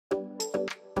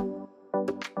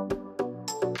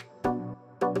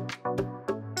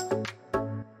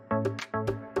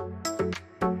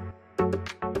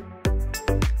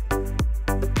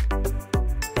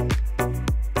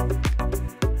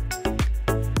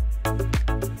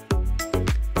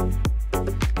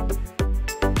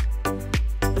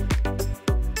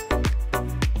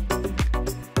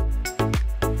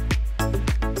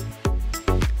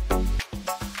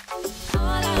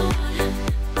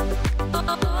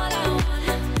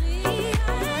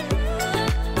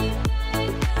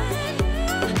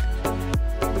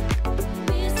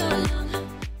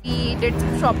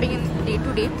shopping in day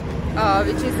to day,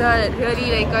 which is a really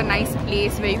like a nice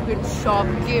place where you can shop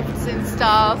gifts and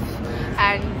stuff,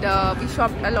 and we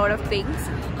shopped a lot of things.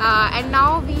 And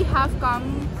now we have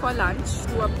come for lunch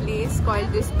to a place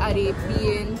called this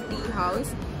Arabian tea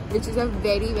house, which is a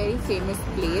very famous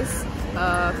place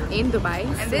in Dubai.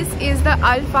 And this is the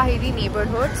Al Fahidi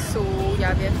neighborhood. So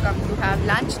yeah, we have come to have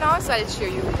lunch now, so I'll show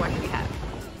you what we have.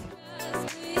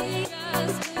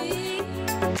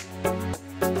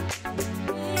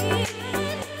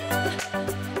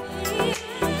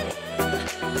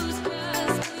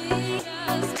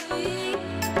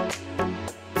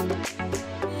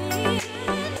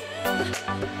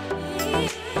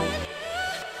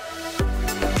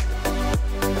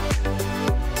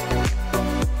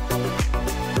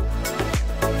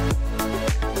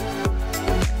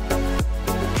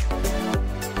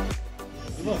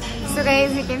 So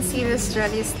guys, you can see this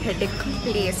really aesthetic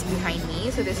place behind me.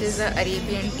 So this is the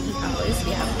Arabian tea house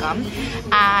we have come,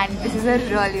 and this is a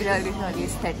really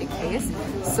aesthetic place.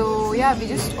 So yeah, we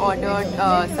just ordered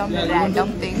some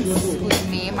random things whose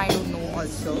name I don't know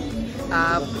also.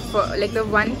 For like the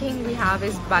one thing we have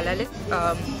is balalit.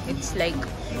 It's like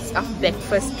a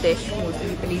breakfast dish. Mostly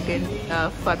people eat it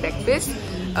for breakfast,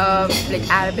 like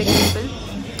Arabic people.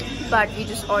 But we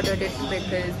just ordered it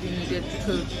because we needed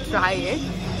to try it.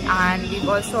 And we've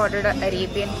also ordered an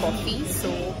Arabian coffee, so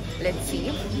let's see.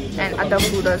 And other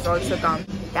food has also come.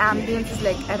 The ambience is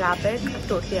like Arabic,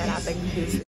 totally Arabic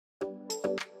place.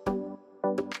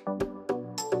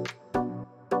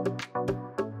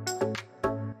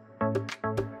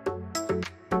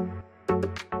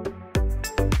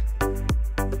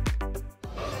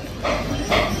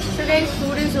 So guys,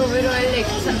 food is overall like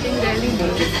something really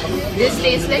new. This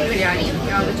tastes like biryani,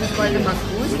 which is called the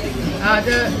makboos.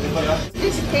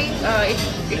 This thing, it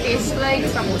tastes like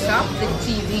samosa, the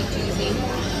cheesy,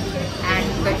 and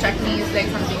the chutney is like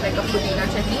something like a pudina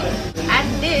chutney,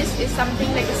 and this is something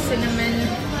like a cinnamon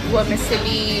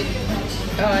vermicelli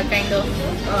kind of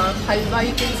halwa,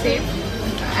 you can say.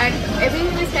 And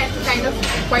everything is kind of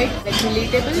quite like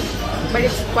relatable, but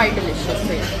it's quite delicious.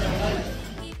 So yeah.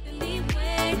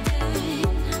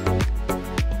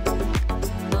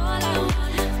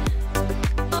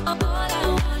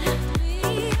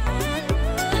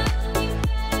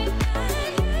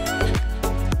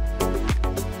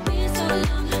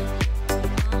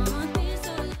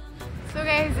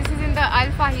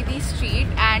 Al Fahidi street,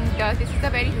 and this is a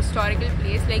very historical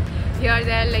place. Like here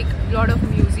there are like a lot of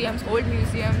museums, old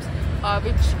museums,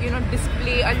 which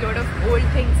display a lot of old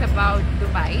things about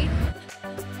Dubai.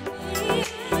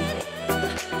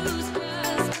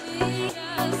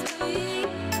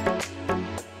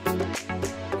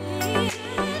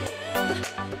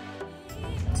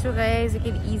 So guys, you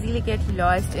can easily get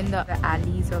lost in the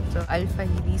alleys of the Al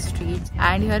Fahidi streets,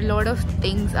 and here a lot of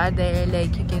things are there.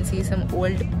 Like you can see some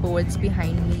old boats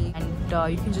behind me, and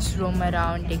you can just roam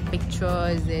around, take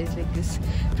pictures. There's like this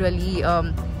really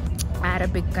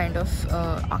Arabic kind of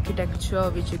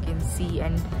architecture which you can see,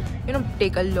 and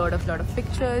take a lot of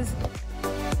pictures.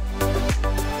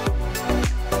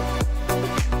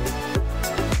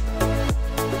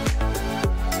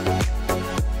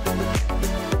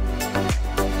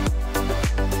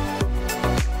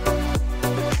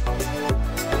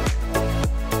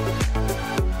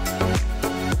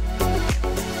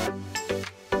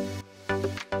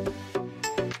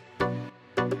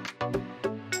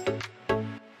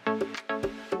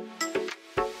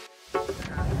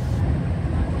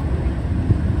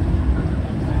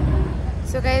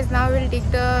 So guys, now we'll take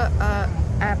the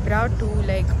Abra to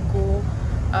like go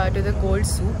to the gold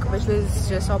Souk, which is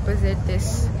just opposite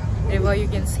this river you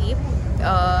can see,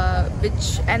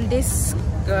 and this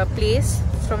place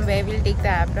from where we'll take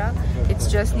the Abra,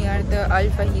 it's just near the Al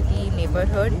Fahidi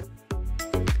neighborhood.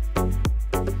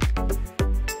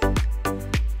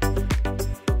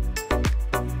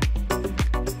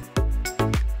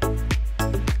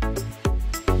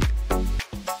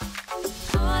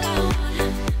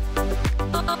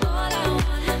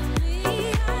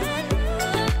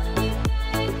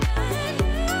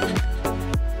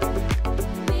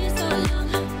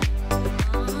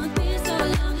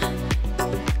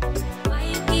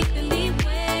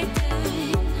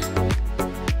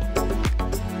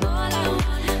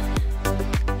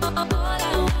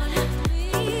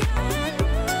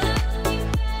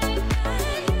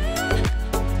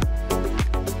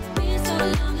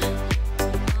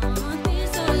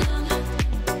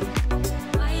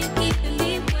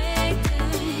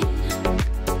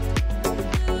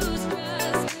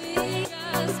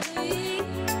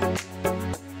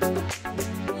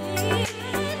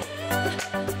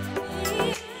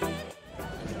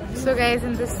 So guys,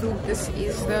 in the Souk, this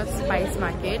is the spice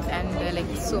market, and there are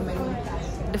like so many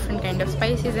different kind of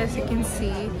spices, as you can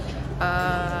see.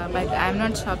 But I'm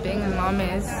not shopping, my mom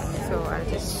is, so I'll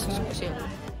just chill.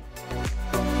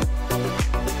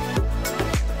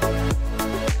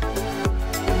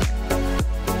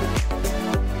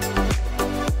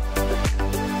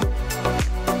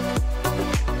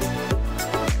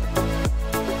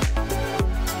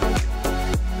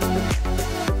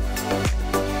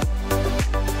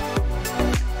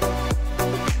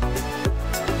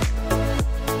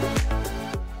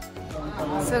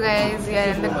 So guys, we are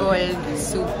in the gold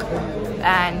Souk,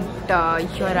 and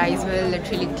your eyes will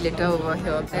literally glitter over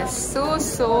here. There's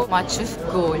so much of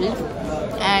gold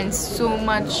and so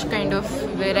much kind of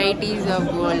varieties of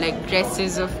gold, like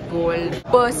dresses of gold,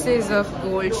 purses of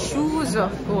gold, shoes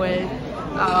of gold.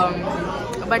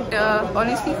 But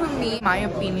honestly, for me, my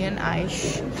opinion,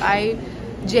 I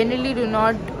generally do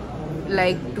not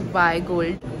like to buy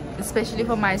gold, especially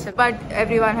for myself, but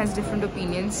everyone has different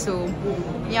opinions. So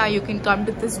yeah, you can come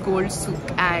to this gold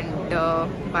Souk and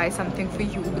buy something for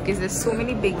you, because there's so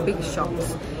many big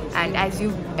shops, and as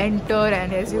you enter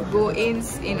and as you go in,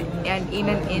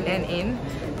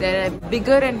 there are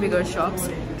bigger and bigger shops.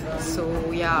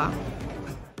 So yeah.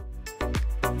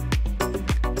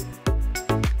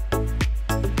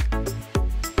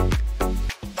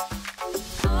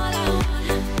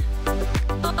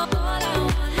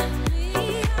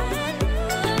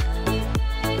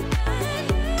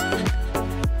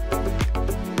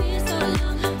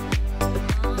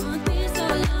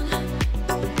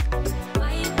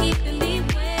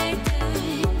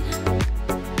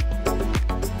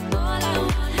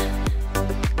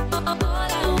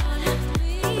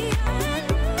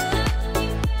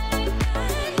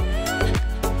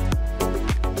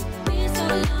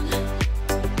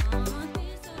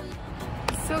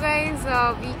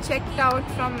 We checked out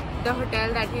from the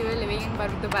hotel that we were living in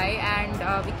Dubai,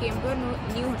 and we came to a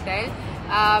new hotel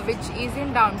which is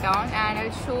in downtown, and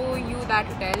I'll show you that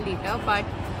hotel later. But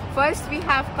first we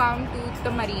have come to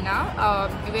the Marina.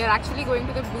 We are actually going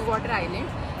to the Blue Water Island,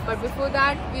 but before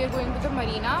that we are going to the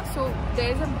Marina. So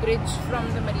there is a bridge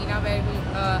from the Marina where we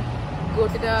go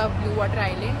to the Blue Water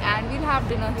Island, and we'll have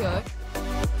dinner here.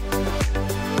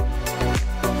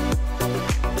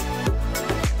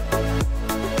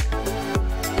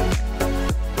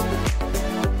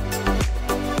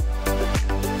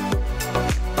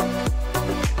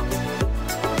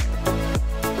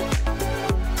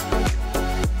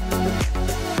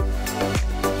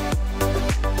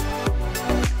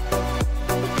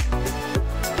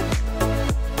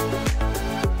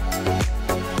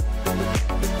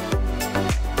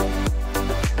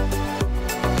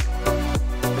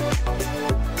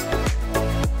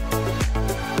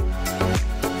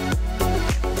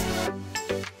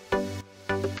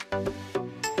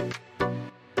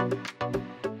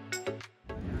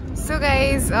 So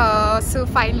guys, so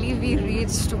finally we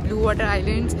reached Blue Water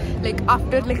Islands. Like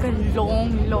after like a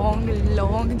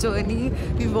long journey,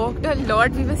 we walked a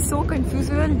lot. We were so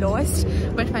confused, we were lost,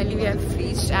 but finally we have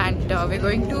reached, and we're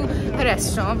going to a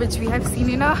restaurant which we have seen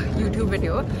in a YouTube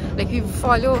video. Like we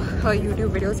follow her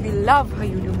YouTube videos, we love her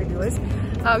YouTube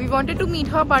videos. We wanted to meet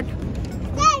her, but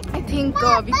I think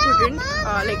we couldn't.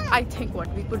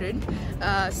 We couldn't.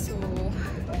 So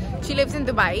she lives in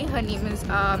Dubai. Her name is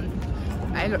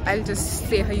I'll just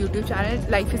say her YouTube channel,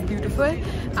 Life is Beautiful.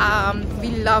 We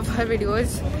love her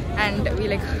videos and we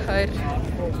like her,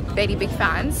 very big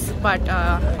fans. But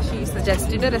she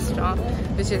suggested a restaurant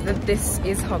which is that this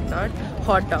is hot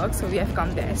dog, so we have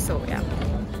come there. So yeah.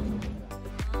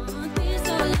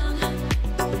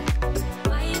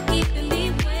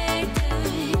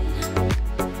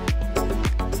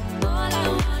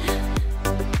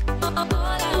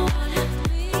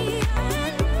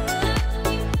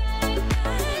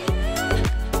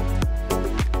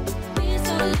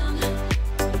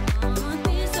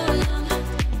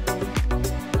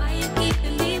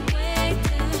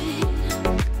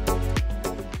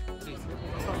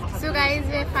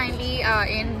 Finally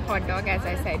in hot dog, as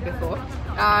I said before,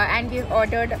 and we've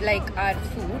ordered like our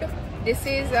food. This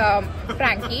is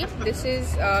Frankie, this is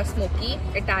smoky,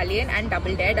 Italian, and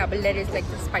double dare. Double dare is like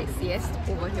the spiciest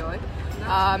over here.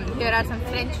 Here are some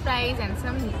french fries and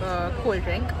some cold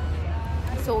drink.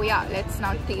 So yeah, let's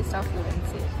now taste our food and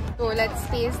see. So let's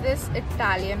taste this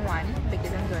Italian one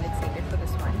because I'm really excited for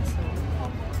this one. So,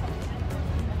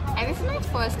 and this is my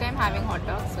first time having hot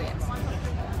dog, so yes.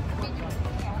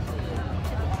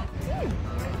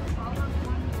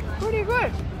 Pretty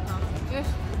good. Just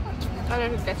a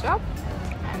little ketchup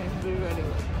and it's really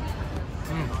good.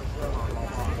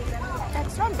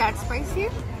 That's not that spicy,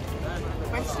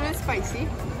 but still spicy.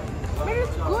 But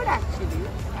it's good actually.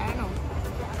 I don't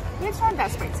know. It's not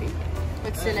that spicy.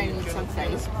 But still I need some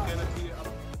fries.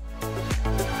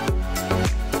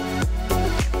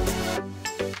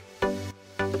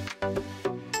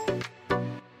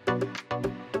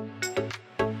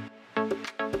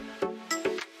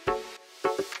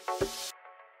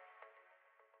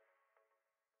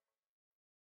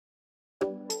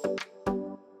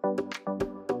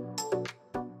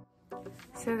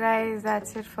 So guys,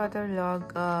 that's it for the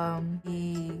vlog.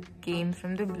 We came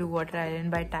from the Blue Water Island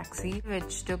by taxi,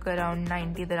 which took around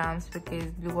 90 dirhams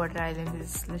because Blue Water Island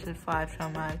is a little far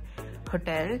from our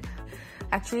hotel.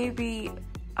 Actually, we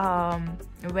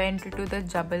went to the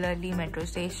Jabal Ali metro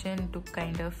station to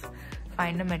kind of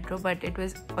find a metro, but it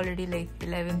was already like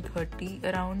 11:30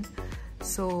 around.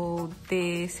 So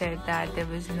they said that there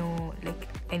was no like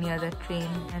any other train,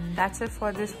 and that's it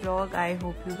for this vlog. I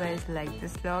hope you guys like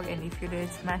this vlog, and if you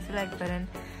did, smash the like button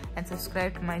and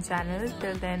subscribe to my channel.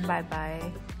 Till then, bye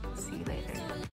bye, see you later.